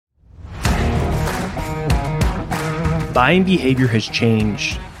Buying behavior has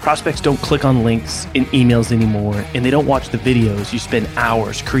changed. Prospects don't click on links in emails anymore, and they don't watch the videos you spend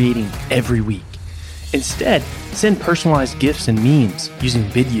hours creating every week. Instead, send personalized gifts and memes using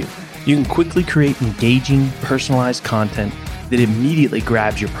Vidyou. You can quickly create engaging, personalized content that immediately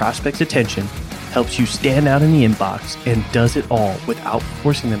grabs your prospect's attention, helps you stand out in the inbox, and does it all without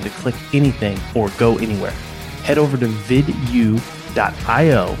forcing them to click anything or go anywhere. Head over to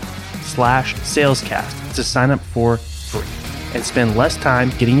vidyou.io/salescast to sign up for free and spend less time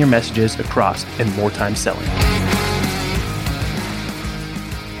getting your messages across and more time selling.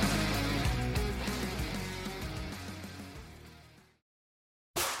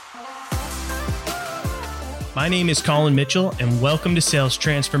 My name is Colin Mitchell, and welcome to Sales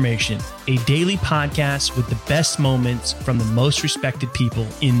Transformation, a daily podcast with the best moments from the most respected people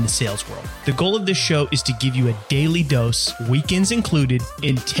in the sales world. The goal of this show is to give you a daily dose, weekends included,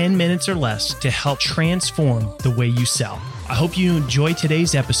 in 10 minutes or less to help transform the way you sell. I hope you enjoy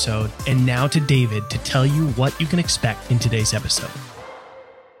today's episode, and now to David to tell you what you can expect in today's episode.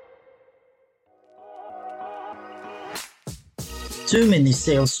 Too many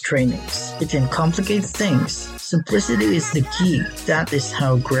sales trainings. It can complicate things. Simplicity is the key. That is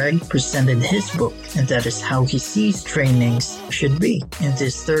how Greg presented his book, and that is how he sees trainings should be. In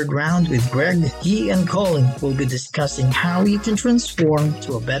this third round with Greg, he and Colin will be discussing how you can transform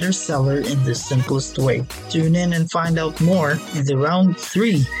to a better seller in the simplest way. Tune in and find out more in the round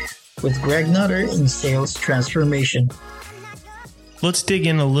 3 with Greg Nutter in Sales Transformation. Let's dig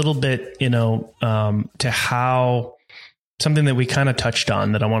in a little bit, to how something that we kind of touched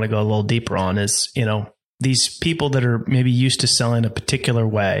on that I want to go a little deeper on is, these people that are maybe used to selling a particular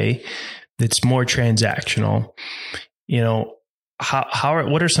way that's more transactional,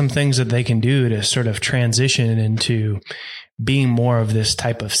 what are some things that they can do to sort of transition into being more of this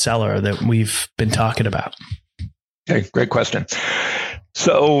type of seller that we've been talking about? Okay, great question.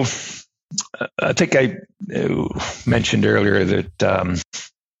 So I think I mentioned earlier that,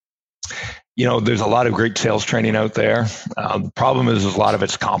 there's a lot of great sales training out there. The problem is a lot of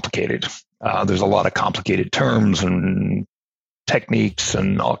it's complicated. There's a lot of complicated terms and techniques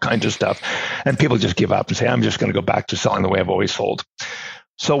and all kinds of stuff. And people just give up and say, I'm just going to go back to selling the way I've always sold.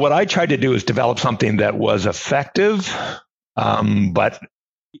 So what I tried to do is develop something that was effective, but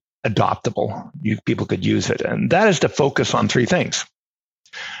adoptable. People could use it. And that is to focus on 3 things: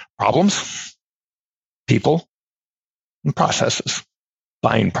 problems, people, and processes.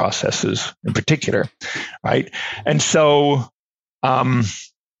 Buying processes in particular, right? And so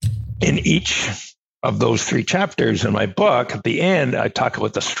in each of those 3 chapters in my book, at the end, I talk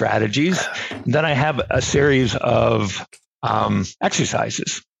about the strategies. And then I have a series of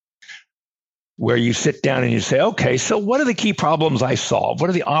exercises where you sit down and you say, okay, so what are the key problems I solve? What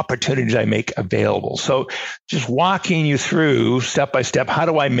are the opportunities I make available? So just walking you through step by step, how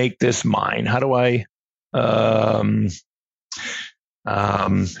do I make this mine? How do I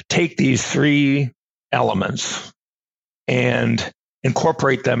take these 3 elements and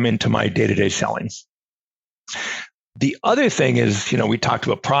incorporate them into my day-to-day selling. The other thing is, we talked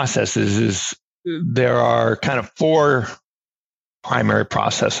about processes, is there are kind of 4 primary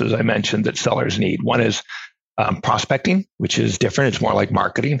processes I mentioned that sellers need. One is prospecting, which is different. It's more like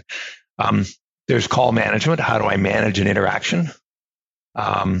marketing. There's call management. How do I manage an interaction?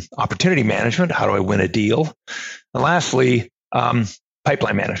 Opportunity management. How do I win a deal? And lastly,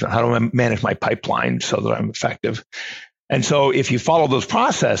 pipeline management. How do I manage my pipeline so that I'm effective? And so if you follow those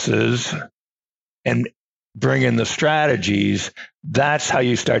processes and bring in the strategies, that's how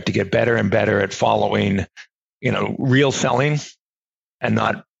you start to get better and better at following, real selling and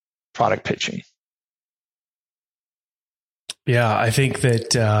not product pitching. Yeah, I think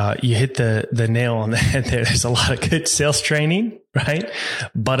that you hit the nail on the head there. There's a lot of good sales training, right?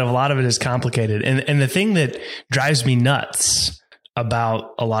 But a lot of it is complicated. And the thing that drives me nuts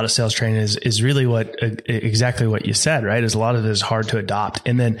about a lot of sales training is really exactly what you said, right? Is a lot of it is hard to adopt.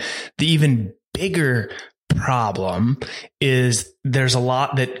 And then the even bigger problem is there's a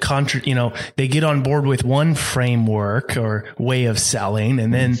lot that they get on board with one framework or way of selling,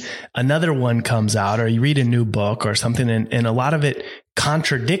 and then another one comes out, or you read a new book or something, and a lot of it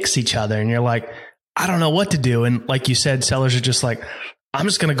contradicts each other. And you're like, I don't know what to do. And like you said, sellers are just like, I'm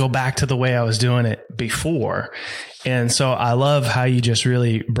just going to go back to the way I was doing it before. And so I love how you just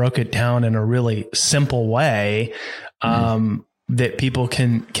really broke it down in a really simple way that people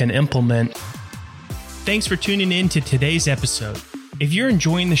can implement. Thanks for tuning in to today's episode. If you're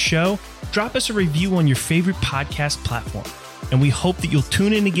enjoying the show, drop us a review on your favorite podcast platform. And we hope that you'll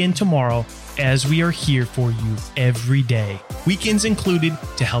tune in again tomorrow, as we are here for you every day, weekends included,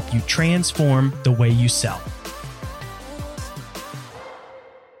 to help you transform the way you sell.